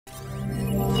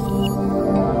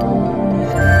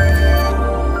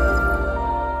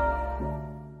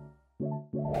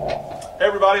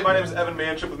everybody. My name is Evan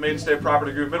Manship with Mainstay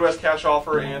Property Group, Midwest Cash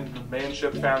Offer, and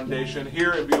Manship Foundation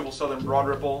here in beautiful Southern Broad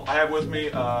Ripple. I have with me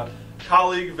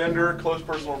colleague, vendor, close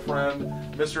personal friend,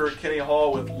 Mr. Kenny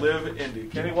Hall with Live Indy.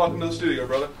 Kenny, welcome to the studio,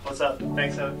 brother. What's up?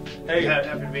 Thanks, Evan. Hey,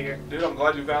 happy to be here. Dude, I'm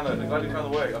glad you found it. I'm glad you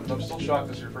found the way. I'm still shocked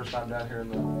this is your first time down here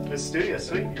in the studio.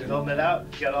 Sweet. You're building it out.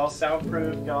 You got it all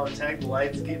soundproof. You got all the tech. The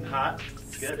lights getting hot.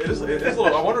 Good. It is a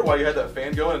little. I wonder why you had that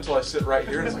fan going until I sit right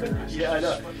here and it's like, yeah, I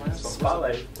know.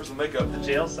 Spotlight. Where's the makeup? The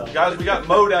jail cell. Guys, we got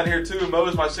Mo down here too. Mo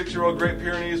is my 6-year-old Great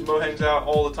Pyrenees. Mo hangs out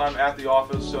all the time at the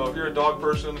office. So if you're a dog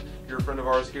person, you're a friend of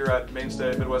ours here at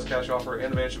Mainstay, Midwest Cash Offer,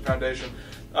 and the Manship Foundation.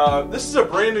 This is a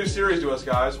brand new series to us,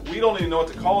 guys. We don't even know what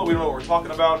to call it. We don't know what we're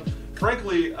talking about.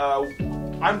 Frankly,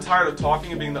 I'm tired of talking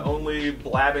and being the only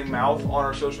blabbing mouth on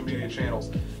our social media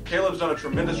channels. Caleb's done a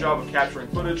tremendous job of capturing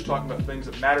footage, talking about things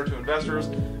that matter to investors,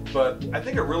 but I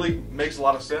think it really makes a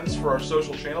lot of sense for our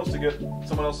social channels to get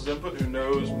someone else's input who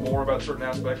knows more about certain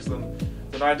aspects than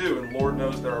I do, and Lord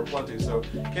knows there are plenty. So,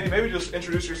 Kenny, maybe just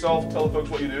introduce yourself, tell the folks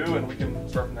what you do, and we can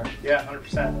start from there. Yeah,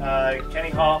 100%. Kenny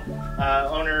Hall,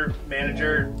 owner,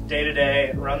 manager,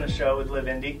 day-to-day, run the show with Live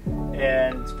Indy,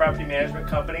 and it's a property management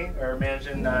company. We're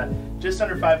managing just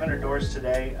under 500 doors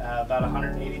today, about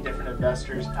 180 different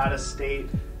investors, out of state,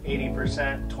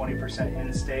 80%, 20%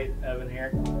 in-state, Evan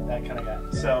here, that kind of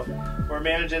guy. So we're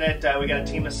managing it. We got a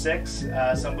team of 6,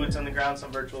 some boots on the ground,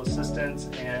 some virtual assistants,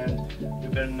 and we've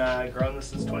been growing this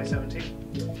since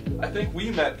 2017. I think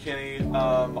we met, Kenny,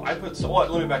 let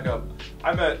me back up.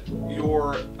 I met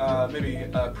your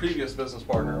previous business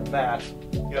partner, Matt.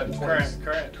 Yeah,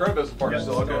 current business partner yep,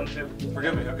 still, okay.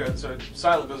 Forgive me, okay, so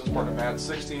silent business partner, Matt,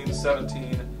 16,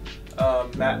 17.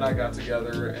 Matt and I got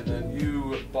together, and then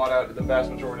you bought out the vast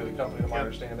majority of the company, to my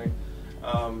understanding,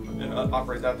 and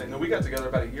operate that thing. Then we got together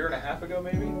about 1.5 years ago,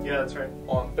 maybe? Yeah, that's right.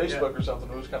 On Facebook or something.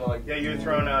 It was kind of like... Yeah, you were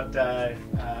throwing out,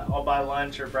 I'll buy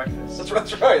lunch or breakfast. That's right.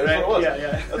 That's what it was.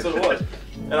 Yeah. That's what it was.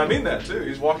 And I mean that, too.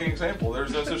 He's a walking example.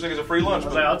 There's no such thing as a free lunch. I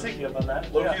was like, I'll take you up on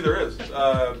that. Low-key there is.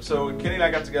 So Kenny and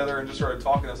I got together and just started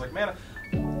talking. I was like,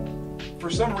 man, for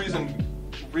some reason,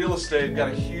 real estate got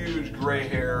a huge gray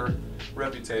hair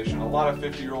reputation. A lot of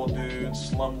 50-year-old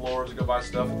dudes, slumlords that go buy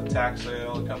stuff at the tax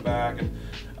sale and come back. And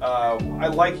I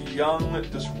like young,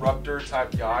 disruptor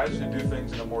type guys who do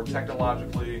things in a more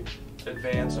technologically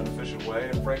advanced and efficient way.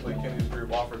 And frankly, Kenny's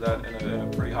group offered that in a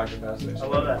pretty high capacity.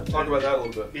 So I love that. Talk about that a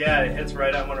little bit. Yeah, it hits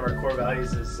right on one of our core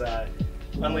values is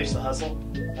unleash the hustle.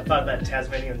 I thought that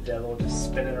Tasmanian devil just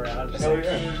spinning around,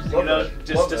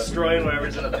 just destroying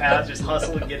whatever's in the path, just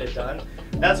hustle and get it done.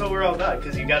 That's what we're all about,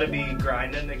 because you got to be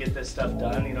grinding to get this stuff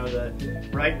done. You know,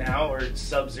 right now we're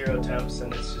sub-zero temps,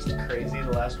 and it's just crazy.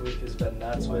 The last week has been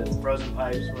nuts with frozen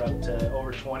pipes. We're up to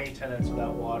over 20 tenants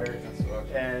without water,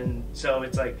 and so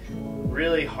it's like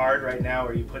really hard right now.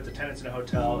 Where you put the tenants in a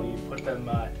hotel, you put them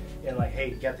in like, hey,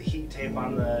 you got the heat tape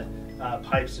on the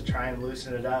pipes to try and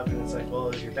loosen it up, and it's like, well,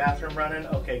 is your bathroom running?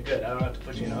 Okay, good. I don't have to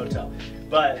put you in a hotel.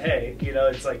 But hey, you know,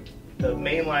 it's like the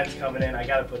main line's coming in. I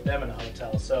got to put them in a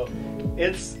hotel. So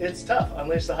it's tough.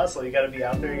 Unleash the hustle. You got to be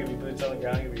out there. You got to be boots on the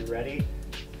ground. You got to be ready.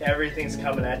 Everything's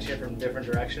coming at you from different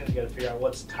directions. You got to figure out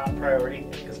what's top priority,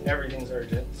 because everything's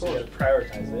urgent. So you got to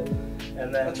prioritize it.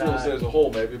 And then that's real estate as a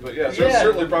whole, maybe, but yeah,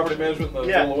 certainly property management in the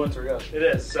middle of winter, yeah. It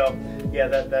is. So yeah,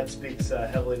 that speaks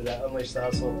heavily to that unleash the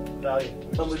hustle value.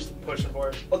 Unleash pushing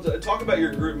forward. Talk about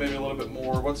your group maybe a little bit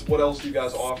more. What else do you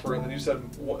guys offer? And then you said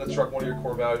that struck one of your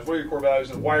core values. What are your core values,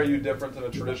 and why are you different than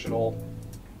a traditional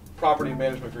property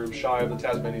management group shy of the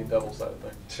Tasmanian devil side of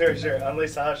things? Sure.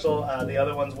 Unleash the hustle. The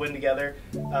other one's win together.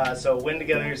 So win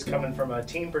together is coming from a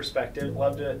team perspective.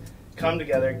 Love to come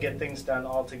together, get things done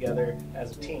all together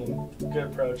as a team. Good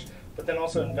approach. But then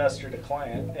also investor to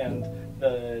client and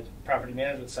the property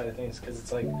management side of things, because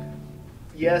it's like,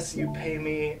 yes, you pay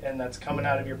me and that's coming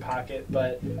out of your pocket,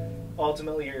 but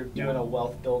ultimately you're doing a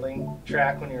wealth building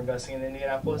track when you're investing in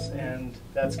Indianapolis, and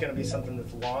that's going to be something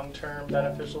that's long-term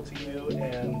beneficial to you,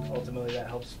 and ultimately that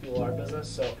helps fuel our business.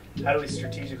 So how do we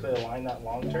strategically align that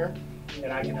long-term?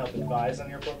 And I can help advise on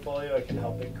your portfolio. I can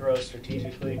help it grow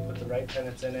strategically, put the right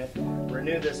tenants in it,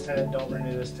 renew this tenant, don't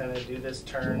renew this tenant, do this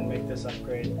turn, make this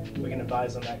upgrade. We can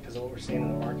advise on that because of what we're seeing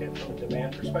in the market from a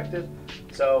demand perspective.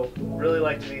 So really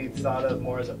like to be thought of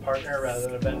more as a partner rather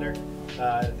than a vendor.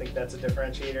 I think that's a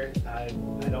differentiator. I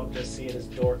don't just see it as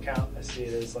door count. I see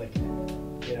it as like,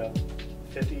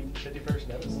 50 first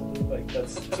notice. Like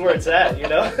that's where it's at, you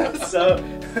know? So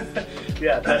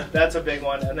yeah, that's a big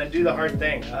one. And then do the hard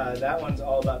thing. That one's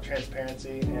all about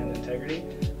transparency and integrity.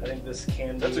 I think this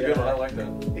can be... That's a good one. I like that.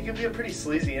 It can be a pretty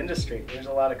sleazy industry. There's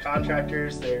a lot of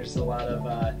contractors. There's a lot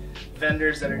of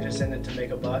vendors that are just in it to make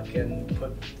a buck and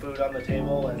put food on the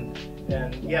table. And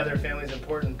yeah, their family's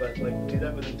important, but like do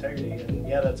that with integrity. And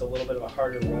yeah, that's a little bit of a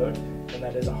harder road, and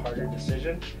that is a harder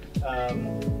decision.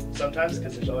 Sometimes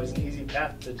because there's always an easy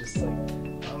path to just like,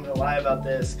 I'm going to lie about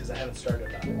this because I haven't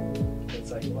started on it.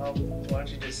 It's like, well, why don't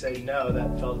you just say no,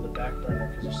 that fell to the back burner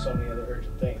because there's so many other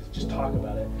urgent things. Just talk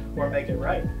about it or make it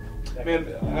right. Man,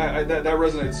 that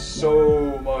resonates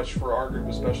so much for our group,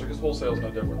 especially because wholesale is no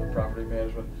different than property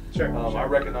management. Sure. I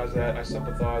recognize that, I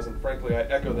sympathize, and frankly, I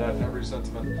echo that in every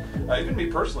sentiment. Even me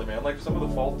personally, man, like some of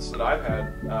the faults that I've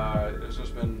had, it's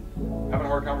just been having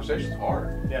hard conversations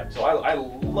hard. Yeah. So I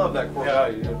love that core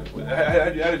value.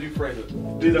 How did you phrase it?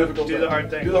 Do the hard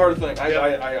thing. Do the hard thing.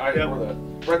 I adore that.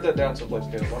 Write that down someplace,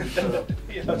 Caleb.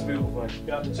 That's a beautiful thing.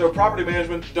 Yeah. So property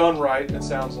management done right, it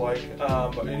sounds like.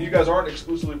 And you guys aren't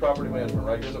exclusively property management,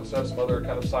 right? You guys have some other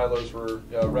kind of silos for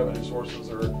revenue sources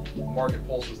or market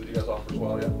pulses that you guys offer as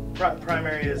well, yeah?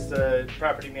 Primary is the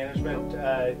property management.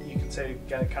 You can say you've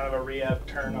got kind of a rehab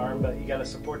turn arm, but you got to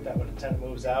support that when a tenant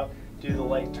moves out. Do the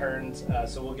light turns,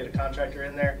 so we'll get a contractor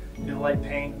in there, do the light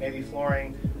paint, maybe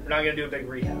flooring. We're not going to do a big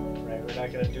rehab, right? We're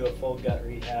not going to do a full gut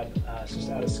rehab. It's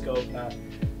just out of scope.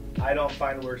 I don't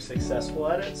find we're successful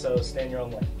at it, so stay in your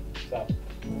own lane. So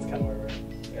that's kind of where we're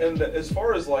at. And as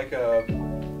far as like,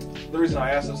 the reason I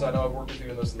asked this, I know I've worked with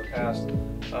you in this in the past,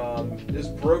 is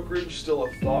brokerage still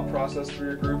a thought process for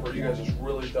your group, or are you guys just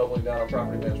really doubling down on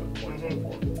property management in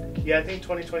 2024? Yeah, I think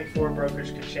 2024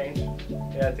 brokerage could change.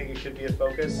 Yeah, I think it could be a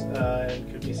focus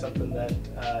and could be something that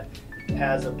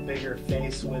has a bigger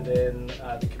face within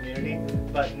the community,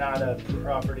 but not a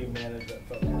property management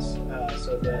focus.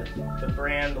 So the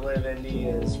brand Live Indy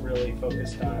is really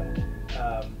focused on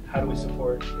how do we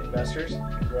support investors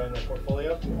in growing their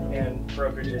portfolio, and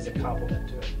brokerage is a complement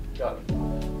to it. Got it.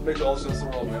 Makes all the sense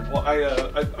in the world, man. Well,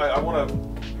 I want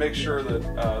to make sure that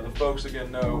the folks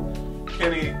again know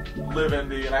Kenny, Live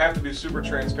Indy, and I have to be super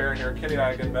transparent here. Kenny and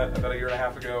I again met about a year and a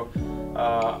half ago.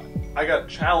 I got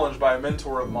challenged by a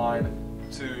mentor of mine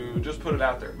to just put it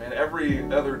out there, man. Every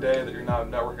other day that you're not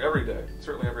networking, every day,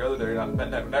 certainly every other day you're not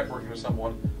networking with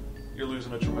someone, you're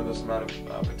losing a tremendous amount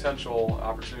of potential,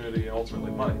 opportunity, and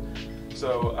ultimately money.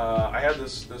 So I had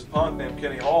this punk named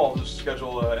Kenny Hall just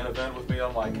schedule an event with me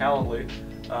on my Calendly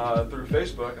through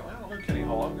Facebook. I'm like, I don't know Kenny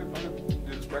Hall, I'm going to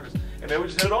do this breakfast. And then we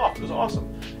just hit it off. It was awesome.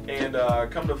 And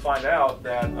come to find out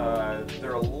that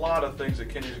there are a lot of things that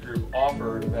Kenny's group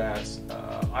offered that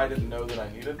I didn't know that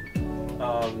I needed.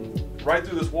 Right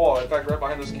through this wall, in fact, right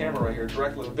behind this camera right here,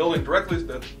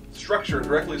 the structure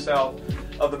directly south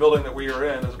of the building that we are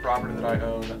in is a property that I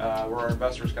own, where our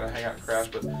investors kind of hang out and crash.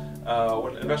 But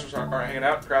when investors aren't hanging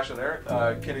out and crashing there,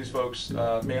 Kenny's folks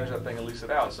manage that thing and lease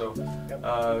it out. So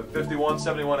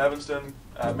 5171 Evanston,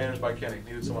 managed by Kenny.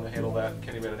 Needed someone to handle that.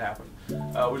 Kenny made it happen.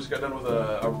 We just got done with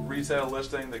a retail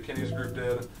listing that Kenny's group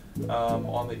did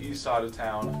on the east side of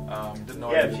town. Didn't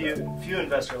know. Yeah, few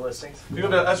investor listings.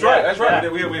 That's right. That's right. Yeah.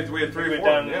 We had 3 or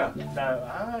 4. Yeah.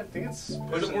 I think it's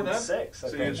pushing 6.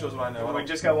 See, it shows what I know. We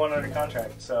just got one under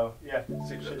contract, so yeah.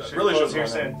 It really shows here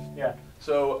what I know. soon. Yeah.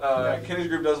 So Kenny's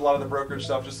group does a lot of the brokerage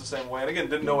stuff just the same way. And again,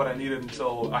 didn't know what I needed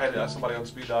until I had somebody on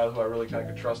speed dial who I really kind of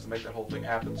could trust to make that whole thing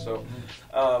happen. So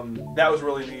that was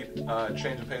really neat,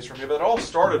 change of pace for me. But it all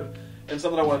started in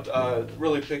something I want to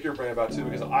really pick your brain about too,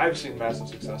 because I've seen massive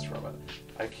success from it.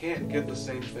 I can't get the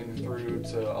same thing through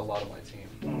to a lot of my team.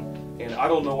 And I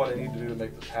don't know what I need to do to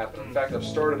make this happen. In fact, I've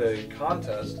started a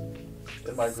contest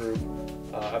in my group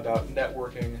about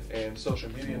networking and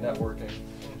social media networking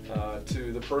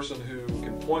to the person who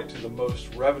can point to the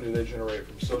most revenue they generate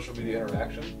from social media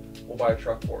interaction will buy a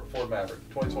truck for it, Ford Maverick,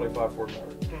 2025 Ford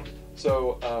Maverick.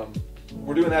 So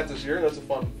we're doing that this year. That's a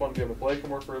fun game to play.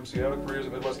 Come work for MCO, careers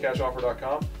at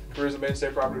MidwestCashOffer.com, careers at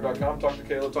MainStateProperty.com. Talk to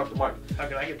Caleb, talk to Mike. How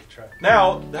can I get the truck?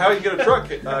 Now, how you get a truck,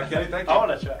 Kenny? Thank you. I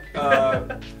want a truck.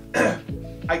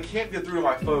 I can't get through to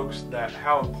my folks that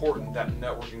how important that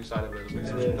networking side of it is,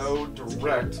 because there's no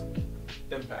direct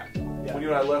impact. Yeah. When you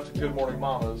and I left Good Morning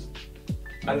Mamas,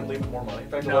 I didn't leave with more money. In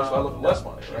fact, I left with less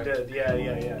money, right? You did,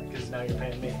 yeah, because now you're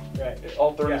paying me, right?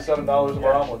 All $37 of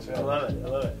our omelets. Yeah. I love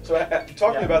it. So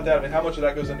talk to me about that. I mean, how much of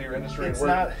that goes into your industry?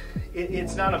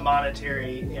 It's not a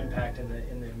monetary impact in the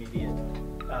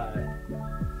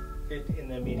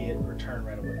immediate return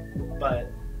right away,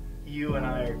 but you and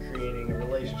I are creating a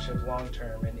relationship long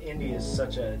term, and Indy is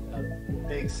such a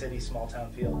big city, small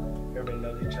town feel. Everybody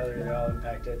knows each other, they're all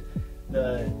impacted.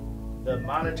 the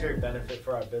monetary benefit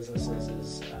for our businesses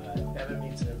is Evan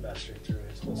meets an investor through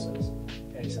his wholesales,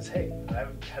 and he says, hey,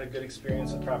 I've had a good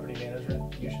experience with property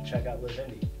management, you should check out Live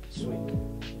Indy.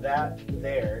 Sweet. That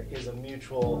there is a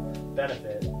mutual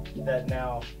benefit that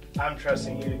now I'm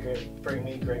trusting you to bring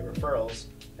me great referrals,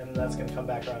 and then that's going to come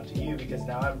back around to you because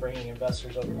now I'm bringing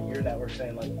investors over to your network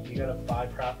saying, like, you're going to buy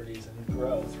properties and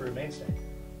grow through Mainstay.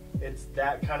 It's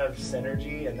that kind of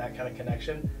synergy and that kind of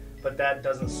connection, but that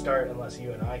doesn't start unless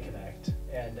you and I connect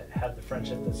and have the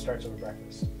friendship that starts over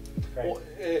breakfast. Right? Well,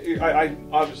 I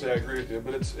obviously I agree with you,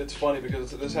 but it's funny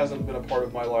because this hasn't been a part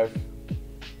of my life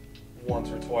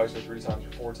once or twice or 3 times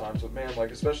or 4 times, but man,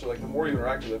 like especially like the more you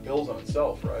interact with it, builds on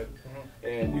itself, right? Mm-hmm.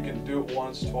 And you can do it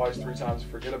once, twice, 3 times,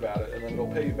 forget about it, and then it'll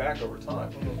pay you back over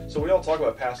time. Mm-hmm. So we all talk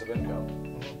about passive income.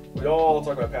 Mm-hmm. We all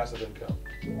talk about passive income.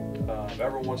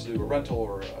 Everyone wants to do a rental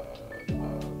or a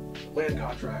land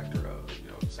contract or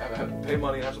have pay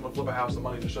money and have someone flip a house, the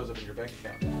money just shows up in your bank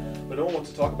account. But no one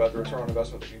wants to talk about the return on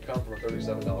investment that can come from a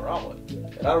 $37 omelet.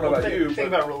 And I don't know about you, think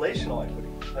about relational equity.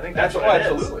 I think that's what it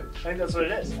is. Absolutely. I think that's what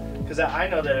it is. Because I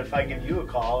know that if I give you a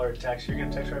call or a text, you're going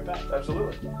to text right back.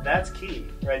 Absolutely. That's key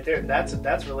right there.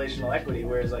 That's relational equity.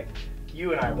 Whereas like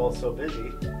you and I are both so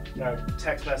busy, and our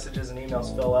text messages and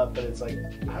emails fill up, but it's like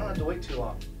I don't have to wait too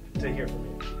long to hear from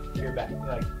you. Hear back.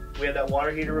 Like we had that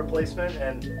water heater replacement,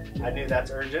 and I knew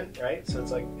that's urgent, right? So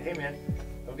it's like, hey man,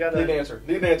 I've got need an answer.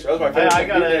 That was my favorite. I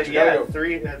got a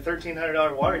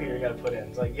 $1,300 water heater got to put in.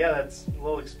 It's like, yeah, that's a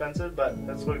little expensive, but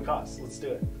that's what it costs. Let's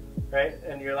do it. Right?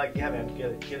 And you're like, yeah, man,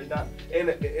 get it done. And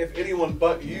if anyone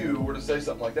but you were to say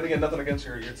something like that, again, nothing against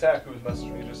your tech who's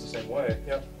messaging me just the same way,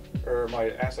 yep, or my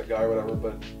asset guy or whatever,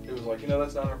 but it was like,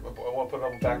 that's not, I want to put it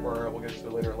on the back burner, we'll get to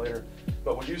it later and later.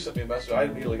 But when you sent me a message, I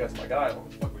immediately got to my guy, what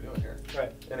the fuck are we doing here?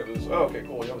 Right. And it was, oh, okay,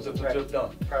 cool, zip,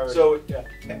 done. Priority. So, yeah,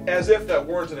 as if that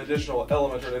weren't an additional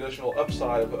element or an additional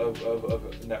upside of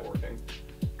networking,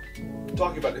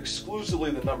 talking about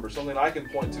exclusively the numbers, something I can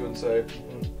point to and say,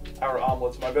 our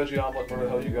omelets, my veggie omelet, whatever the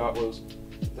hell you got, was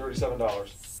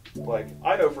 $37. Like,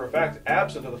 I know for a fact,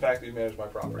 absent of the fact that you manage my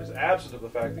properties, absent of the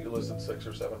fact that you listed 6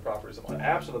 or 7 properties of mine,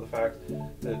 absent of the fact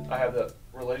that I have that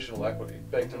relational equity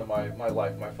baked into my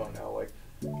life, my phone now, like,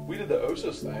 we did the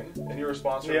OSIS thing, and you were a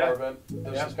sponsor of our event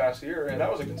this past year, and that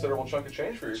was a considerable chunk of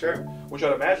change for you, sure, which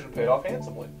I'd imagine paid off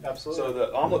handsomely. Absolutely. So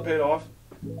the omelet paid off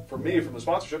for me from the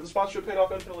sponsorship paid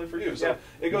off infinitely for you. So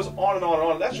it goes on and on and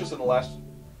on. That's just in the last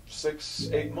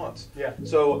 6-8 months. Yeah.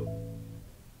 So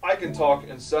I can talk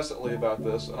incessantly about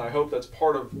this, and I hope that's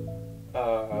part of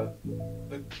the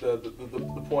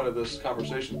point of this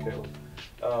conversation, Caleb.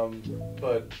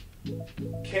 But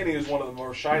Kenny is one of the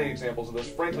more shining examples of this.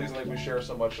 Frankly, I think we share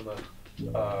so much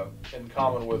in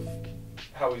common with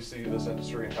how we see this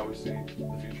industry and how we see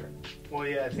the future. Well,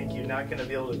 yeah, I think you're not going to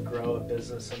be able to grow a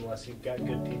business unless you've got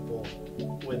good people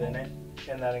within it,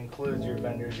 and that includes your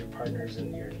vendors, your partners,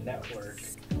 and your network.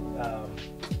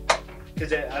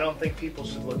 Because I don't think people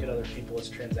should look at other people as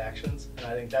transactions, and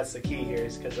I think that's the key here.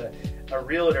 Is because a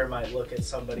realtor might look at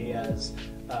somebody as,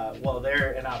 well,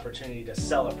 they're an opportunity to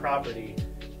sell a property,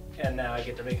 and now I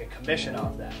get to make a commission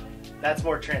off that. That's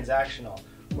more transactional.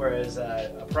 Whereas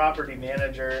a property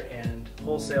manager and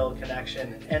wholesale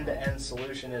connection and end-to-end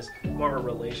solution is more of a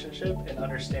relationship and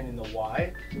understanding the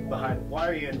why behind why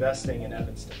are you investing in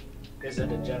Evanston. Is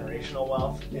it a generational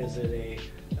wealth? Is it a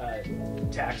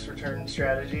tax return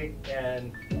strategy?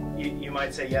 And you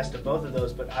might say yes to both of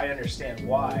those, but I understand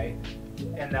why,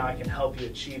 and now I can help you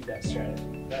achieve that strategy.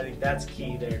 And I think that's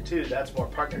key there too. That's more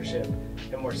partnership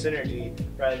and more synergy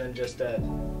rather than just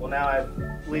well, now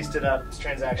I've leased it up, it's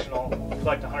transactional,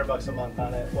 collect $100 a month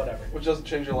on it, whatever. Which doesn't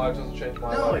change your lives, doesn't change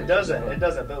my life. No, it doesn't. It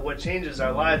doesn't. But what changes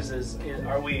our lives is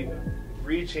are we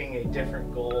reaching a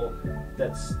different goal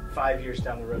that's 5 years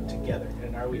down the road together,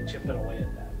 and are we chipping away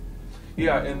at that?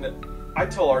 Yeah, and I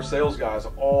tell our sales guys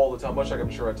all the time, much like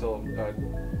I'm sure I tell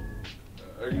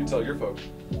or you tell your folks,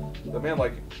 but man,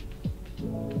 like,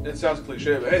 it sounds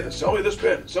cliche, but hey, sell me this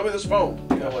pen, sell me this phone.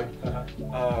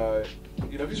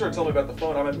 If you start telling me about the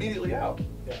phone, I'm immediately out.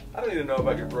 Yeah. I don't need to know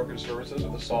about your brokerage services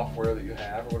or the software that you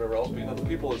have or whatever else. But the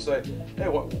people that say, hey,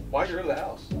 why get rid of the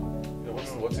house?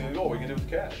 What's the end goal? What are you gonna do with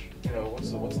the cash?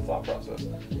 What's the thought process?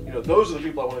 Those are the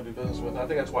people I want to do business with. And I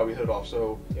think that's why we hit it off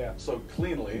so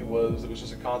cleanly. It was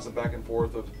just a constant back and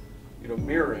forth of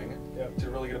mirroring to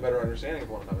really get a better understanding of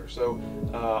one another. So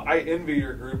I envy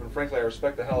your group, and frankly, I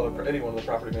respect the hell out of anyone in the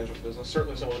property management business.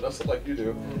 Certainly someone that does it like you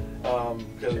do,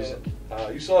 because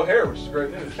you still have hair, which is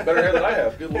great news. Better hair than I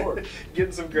have. Good Lord.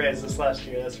 Getting some grays this last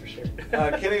year, that's for sure.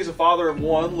 Kenny's a father of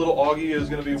 1. Little Augie is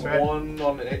going to be 1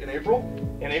 in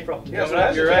April. In April. Yeah,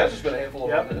 so you're right. It's just been a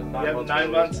handful of months.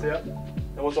 9 months. Yep.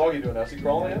 And And what's Augie doing now? Is he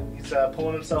crawling in? He's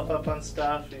pulling himself up on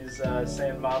stuff. He's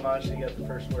saying "mama." She got the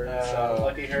first word. So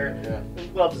lucky her. Yeah.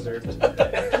 Well deserved.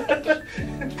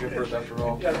 Good birth after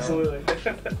all. Yeah, absolutely.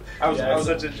 I was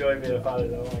such a joy being a father,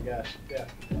 though. Oh my gosh.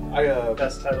 Yeah.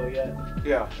 Best title yet.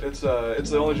 Yeah, it's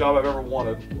the only job I've ever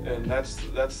wanted, and that's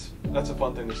a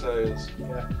fun thing to say. Is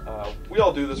we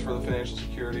all do this for the financial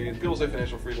security, and people say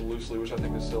financial freedom loosely, which I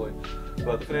think is silly,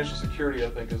 but the financial security I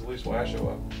think is at least why I show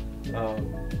up.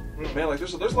 Man, like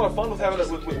there's a lot of fun with having it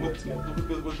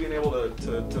with being able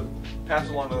to pass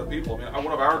it along to other people. I mean,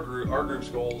 one of our group's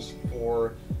goals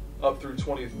for up through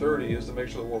 2030 is to make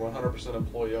sure that we're 100%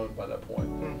 employee owned by that point.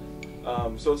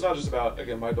 So it's not just about,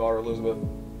 again, my daughter Elizabeth.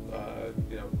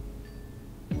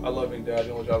 I love being dad,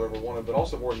 the only job I ever wanted, but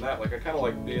also more than that, like I kind of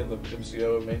like being the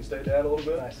MCO mainstay dad a little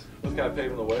bit. Nice. With kind of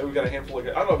paving the way. We've got a handful of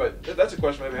guys. I don't know, but that's a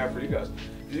question maybe I have for you guys.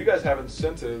 Do you guys have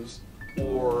incentives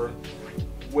or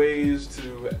ways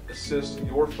to assist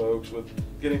your folks with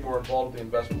getting more involved with the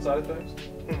investment side of things?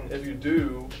 If you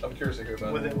do, I'm curious to hear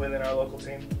about it. Within our local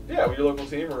team? Yeah, with your local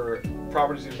team or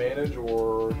properties you manage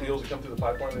or deals that come through the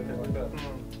pipeline, anything like that.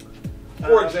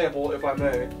 For example, if I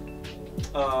may,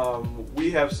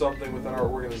 we have something within our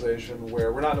organization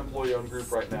where we're not an employee-owned group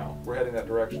right now. We're heading that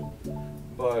direction.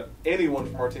 But anyone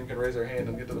from our team can raise their hand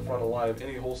and get to the front of the line of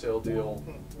any wholesale deal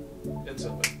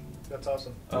instantly. That's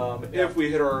awesome. If we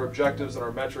hit our objectives and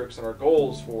our metrics and our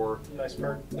goals for nice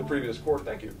perk. The previous quarter,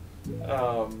 thank you.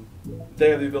 They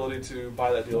have the ability to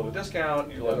buy that deal at a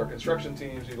discount, utilize our construction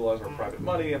teams, utilize our private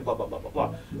money, and blah, blah, blah, blah,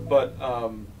 blah. But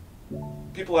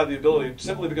people have the ability,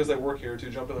 simply because they work here, to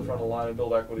jump in the front of the line and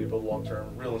build equity, build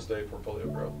long-term real estate portfolio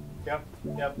growth. Yep.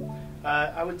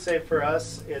 I would say for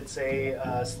us, it's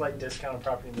a slight discount on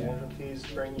property management fees.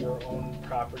 Bring your own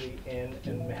property in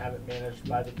and have it managed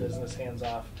by the business, hands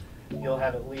off. You'll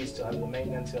have the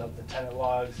maintenance, you'll have the tenant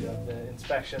logs, you'll have the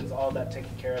inspections, all of that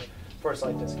taken care of for a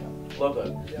slight discount. Love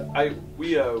that. Yep.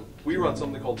 We run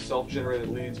something called self-generated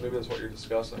leads. Maybe that's what you're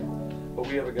discussing. But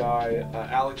we have a guy,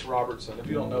 Alex Robertson. If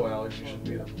you don't know Alex, you should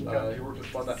meet him. He worked with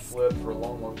Fund That Flip for a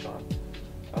long, long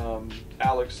time.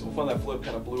 Alex, Fund That Flip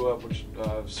kind of blew up, which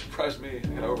surprised me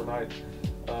kind of overnight.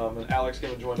 And Alex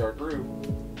came and joined our group.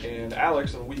 And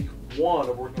Alex,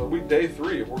 in day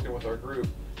 3 of working with our group,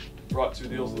 brought 2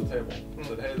 deals to the table.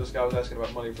 Said, hey, this guy was asking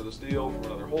about money for this deal from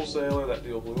another wholesaler. That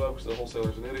deal blew up because the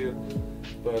wholesaler's an idiot.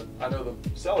 But I know the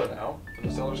seller now,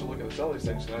 and the sellers are looking to sell these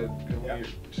things. Can we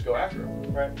just go after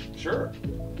him? Right. Sure.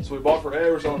 So we bought for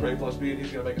A, we're selling for A plus B, and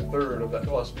he's going to make a third of that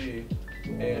plus B.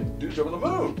 And dude's over the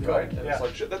moon, right? And it's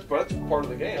like, shit, that's part of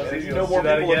the game. And if you know more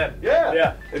people,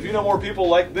 if you know more people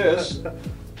like this,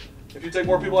 if you take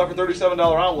more people after $37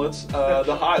 omelets,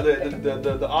 the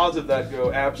odds of that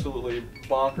go absolutely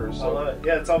bonkers. So. I love it.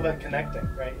 Yeah, it's all about connecting,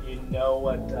 right? You know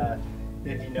what,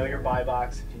 if you know your buy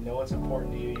box, if you know what's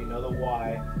important to you, you know the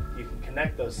why, you can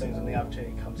connect those things when the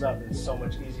opportunity comes up, and it's so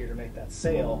much easier to make that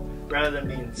sale. Rather than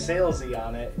being salesy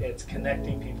on it, it's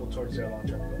connecting people towards their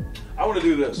long-term goal. I want to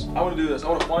do this. I want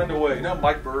to find a way. You know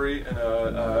Mike Burry and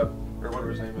or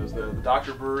whatever his name is, the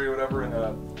Dr. Burry or whatever, and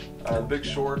The Big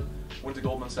Short. Went to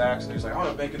Goldman Sachs, and he was like, I want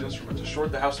to make an instrument to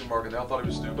short the housing market. They all thought he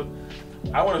was stupid.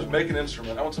 I want to make an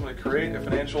instrument. I want somebody to create a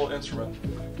financial instrument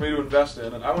for me to invest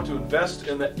in, and I want to invest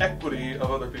in the equity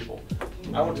of other people.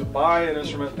 I want to buy an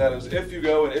instrument that is, if you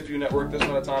go and if you network this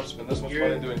amount of time, spend this much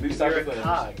money doing these type of things. You're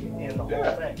a cog in the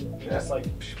whole thing. You just like...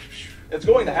 It's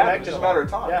going to happen. It's just a matter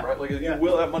of time, right? Like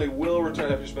that money will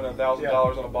return if you spend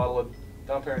 $1,000 on a bottle of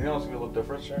Dom Perignon. It's going to be a little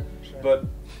different. Sure. But...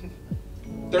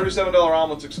 $37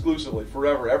 omelets exclusively,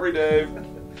 forever, every day,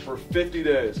 for 50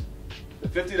 days. The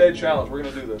 50-day challenge, we're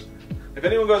going to do this. If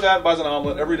anyone goes out and buys an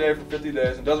omelet every day for 50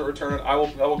 days and doesn't return it, I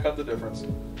will cut the difference.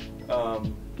 Now,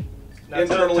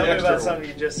 tell me about something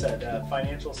you just said.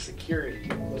 Financial security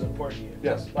was important to you.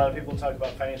 Yes. A lot of people talk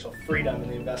about financial freedom in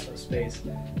the investment space,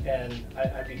 and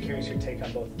I'd be curious your take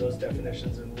on both of those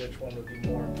definitions and which one would be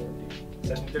more important to you.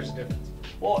 So I think there's a difference.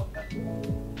 Well,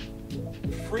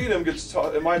 freedom gets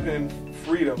taught, in my opinion,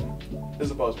 freedom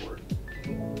is a buzzword.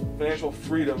 Financial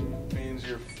freedom means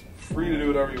you're free to do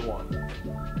whatever you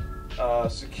want.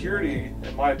 Security,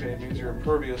 in my opinion, means you're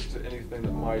impervious to anything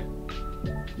that might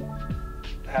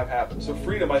have happened. So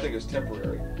freedom, I think, is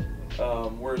temporary,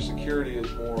 whereas security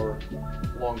is more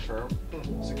long-term.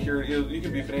 Security, you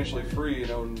can be financially free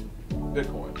and own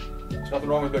Bitcoin. There's nothing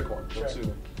wrong with Bitcoin. Don't sue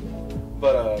me.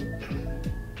 But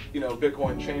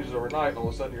Bitcoin changes overnight, and all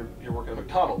of a sudden you're working at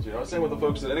McDonald's. Same with the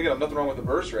folks that, and again, nothing wrong with the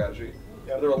BRRRR strategy.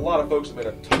 Yep. There are a lot of folks that made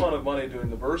a ton of money doing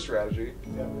the BRRRR strategy,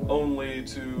 only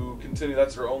to continue.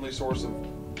 That's their only source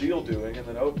of deal doing, and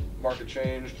then market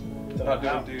changed, not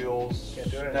doing deals.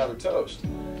 Can't do it. Now they're toast.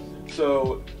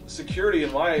 So security,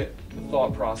 in my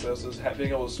thought process, is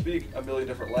being able to speak a million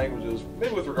different languages,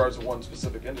 maybe with regards to one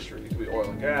specific industry. It could be oil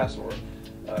and gas or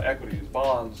equities,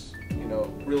 bonds,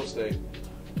 real estate.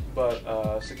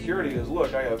 But security is,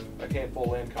 look, I have a handful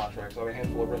of land contracts, I have a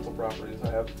handful of rental properties,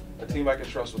 I have a team I can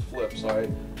trust with flips, I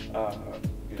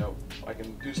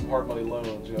can do some hard money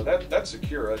loans. That's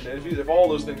secure. And if all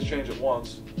those things change at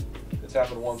once, it's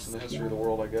happened once in the history of the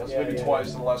world, I guess. Maybe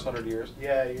twice in the last 100 years.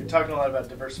 Yeah, you're talking a lot about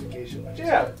diversification. Which is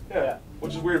yeah.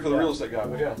 Which is weird for the real estate guy,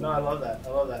 but yeah. No, I love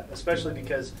that. Especially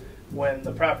because when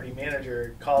the property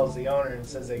manager calls the owner and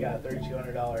says they got a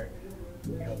 $3,200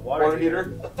 water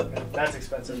heater, that's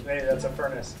expensive. Maybe that's a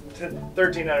furnace.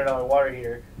 $1,300 water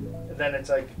heater. And then it's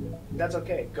like, that's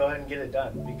okay. Go ahead and get it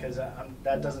done because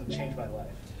that doesn't change my life.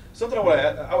 Something I want to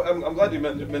add, I'm glad you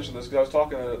mentioned this because I was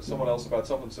talking to someone else about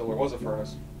something similar. It was a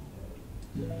furnace.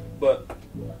 But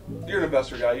you're an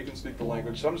investor guy, you can speak the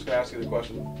language, so I'm just going to ask you the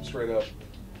question straight up.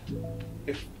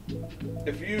 If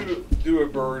you do a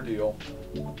BRRRR deal,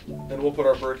 and we'll put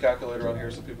our BRRRR calculator on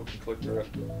here so people can click through it.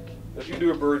 If you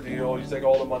do a BRRRR deal, you take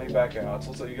all the money back out.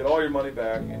 So let's say you get all your money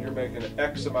back and you're making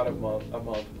X amount a month.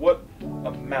 What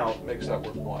amount makes that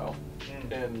worthwhile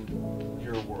in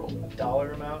your world?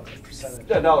 Dollar amount or percentage?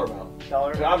 Yeah, dollar amount.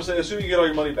 Dollar amount. Obviously, assuming you get all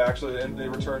your money back, so the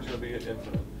return's going to be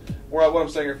infinite. What I'm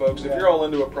saying here, folks, if you're all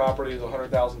into a property is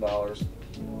 $100,000,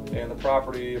 and the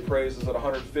property appraises at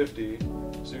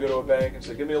 $150,000, so you go to a bank and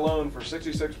say, give me a loan for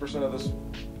 66% of this,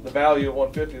 the value of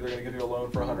 $150,000, they're going to give you a loan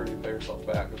for $100,000, you pay yourself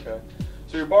back, okay?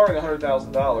 So you're borrowing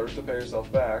 $100,000 to pay yourself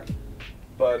back,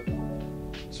 but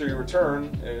so your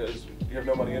return is, you have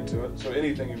no money into it, so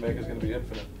anything you make is going to be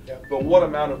infinite. Yep. But what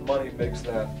amount of money makes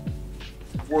that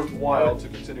worthwhile to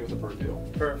continue with a BRRRR deal?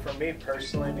 For me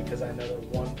personally, because I know that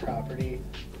one property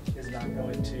is not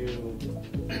going to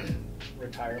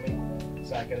retire me.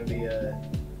 It's not going to be a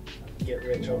get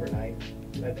rich overnight.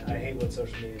 I hate what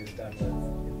social media has done with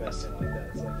investing like that.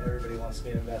 It's like everybody wants to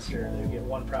be an investor. They get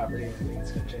one property and think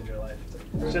it's going to change their life.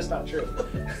 It's just not true.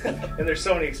 And there's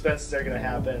so many expenses that are going to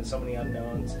happen, so many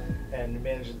unknowns, and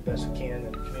manage it the best we can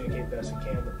and communicate the best we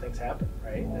can, but things happen,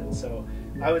 right? And so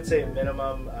I would say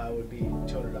minimum would be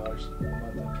 $200 a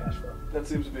month on cash flow. That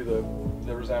seems to be the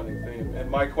resounding theme. And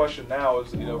my question now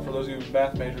is, for those of you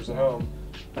math majors at home,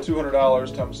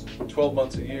 $200 times 12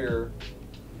 months a year,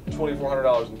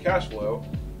 $2,400 in cash flow.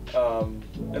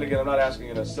 And again, I'm not asking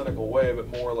in a cynical way, but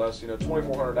more or less,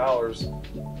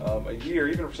 $2,400 a year,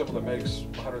 even for someone that makes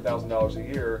 $100,000 a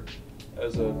year,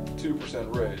 as a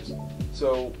 2% raise.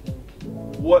 So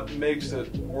what makes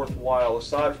it worthwhile,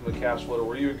 aside from the cash flow,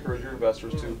 where you encourage your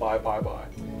investors to buy?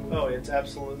 Oh, it's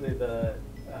absolutely the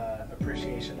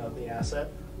appreciation of the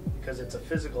asset, because it's a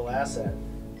physical asset.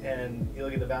 And you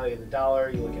look at the value of the dollar,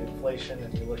 you look at inflation,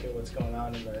 and you look at what's going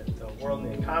on in the world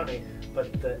and the economy,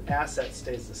 but the asset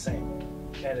stays the same.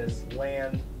 And as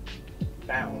land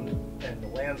bound, and the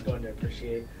land's going to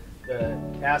appreciate, the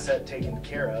asset taken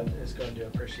care of is going to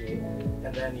appreciate.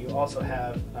 And then you also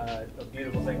have a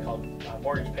beautiful thing called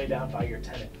mortgage pay down by your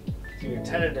tenant. So your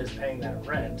tenant is paying that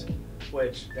rent,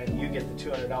 which then you get the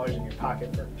 $200 in your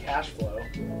pocket for cash flow.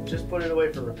 Just put it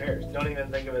away for repairs. Don't even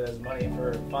think of it as money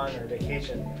for fun or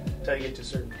vacation until you get to a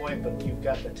certain point, but you've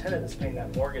got the tenant that's paying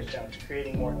that mortgage down. It's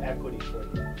creating more equity for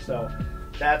you. So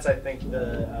that's, I think,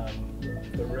 the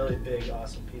really big,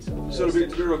 awesome piece of it. So to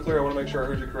be real clear, I want to make sure I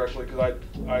heard you correctly, because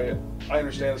I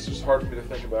understand it's just hard for me to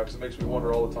think about, because it makes me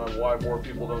wonder all the time why more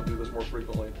people don't do this more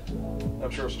frequently. I'm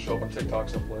sure this will show up on TikTok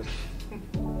someplace.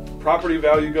 Property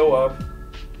value go up,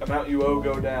 amount you owe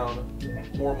go down,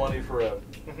 more money for it.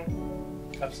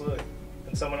 Absolutely.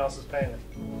 And someone else is paying it.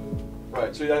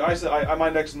 Right. So I said I'm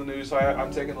indexing the news, so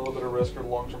I'm taking a little bit of risk for the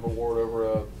long-term reward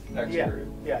over a X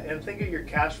period. Yeah, and think of your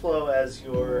cash flow as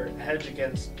your hedge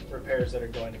against repairs that are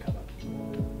going to come up.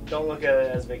 Don't look at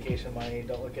it as vacation money.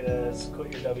 Don't look at it as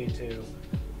quit your W-2.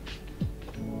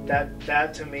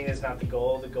 That to me is not the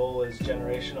goal. The goal is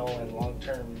generational and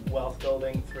long-term wealth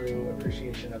building through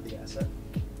appreciation of the asset.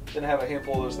 Then have a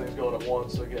handful of those things going at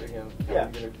once. So again,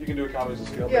 you can do economies of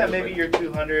scale. Yeah, maybe your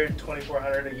 $200,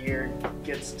 $2,400 a year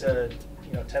gets to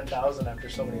 $10,000 after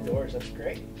so many doors. That's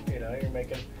great. You're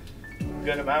making a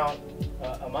good amount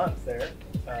a month there.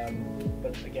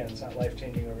 But again, it's not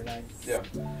life-changing overnight. Yeah.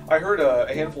 I heard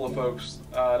a handful of folks,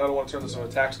 and I don't want to turn this into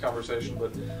a tax conversation,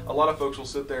 but a lot of folks will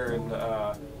sit there and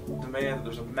demand that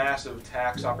there's a massive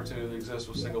tax opportunity that exists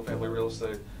with single-family real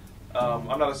estate. I'm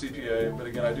not a CPA, but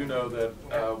again, I do know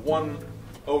that 1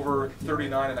 over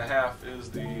 39.5 is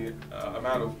the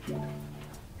amount of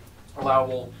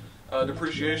allowable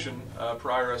depreciation per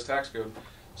IRS tax code.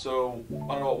 So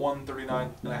I don't know what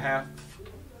 139.5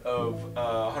 of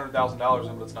 $100,000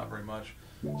 in, but it's not very much.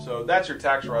 So that's your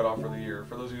tax write-off for the year.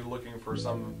 For those of you looking for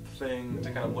something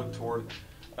to kind of look toward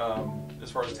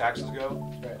as far as taxes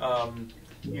go. Right.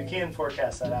 You can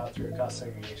forecast that out through a cost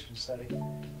segregation study.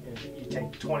 You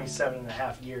take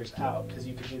 27.5 years out, because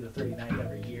you could do the 39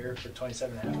 every year for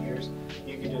 27.5 years.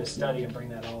 You could do a study and bring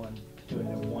that all and do it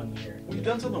in 1 year. We've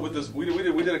done something with this. We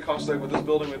did a cost seg with this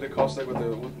building. We did a cost seg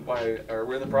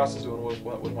we're in the process of doing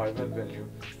with my event venue,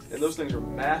 and those things are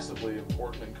massively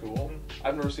important and cool. Mm-hmm.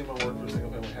 I've never seen one work for a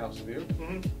single family house. Have you?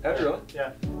 Mm-hmm. Have you really?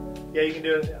 Yeah. Yeah, you can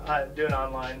do an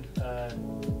online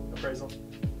appraisal.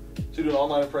 So you do an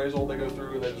online appraisal. They go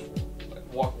through. They just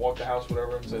walk the house,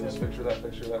 whatever, and say this picture, that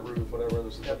roof, whatever.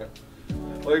 This is okay.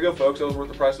 Well, there you go, folks. That was worth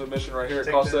the price of admission right here.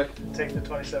 Take the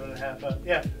 27.5 up.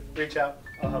 Yeah, reach out.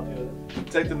 I'll help you with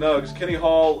it. Take the nugs. Kenny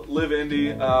Hall, Live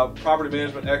Indy, property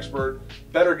management expert,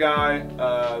 better guy,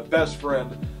 best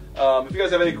friend. If you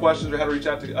guys have any questions or how to reach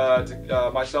out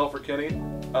to myself or Kenny,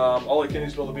 I'll let Kenny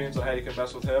spill the beans on how you can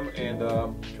mess with him, and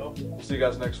cool. We'll see you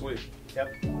guys next week.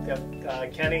 Yep.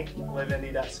 Kenny,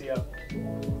 liveindy.co.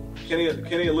 Kenny at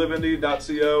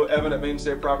liveindy.co, Evan at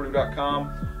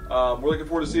mainstayproperty.com. We're looking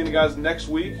forward to seeing you guys next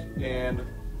week, and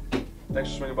thanks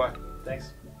for swinging by.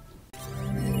 Thanks.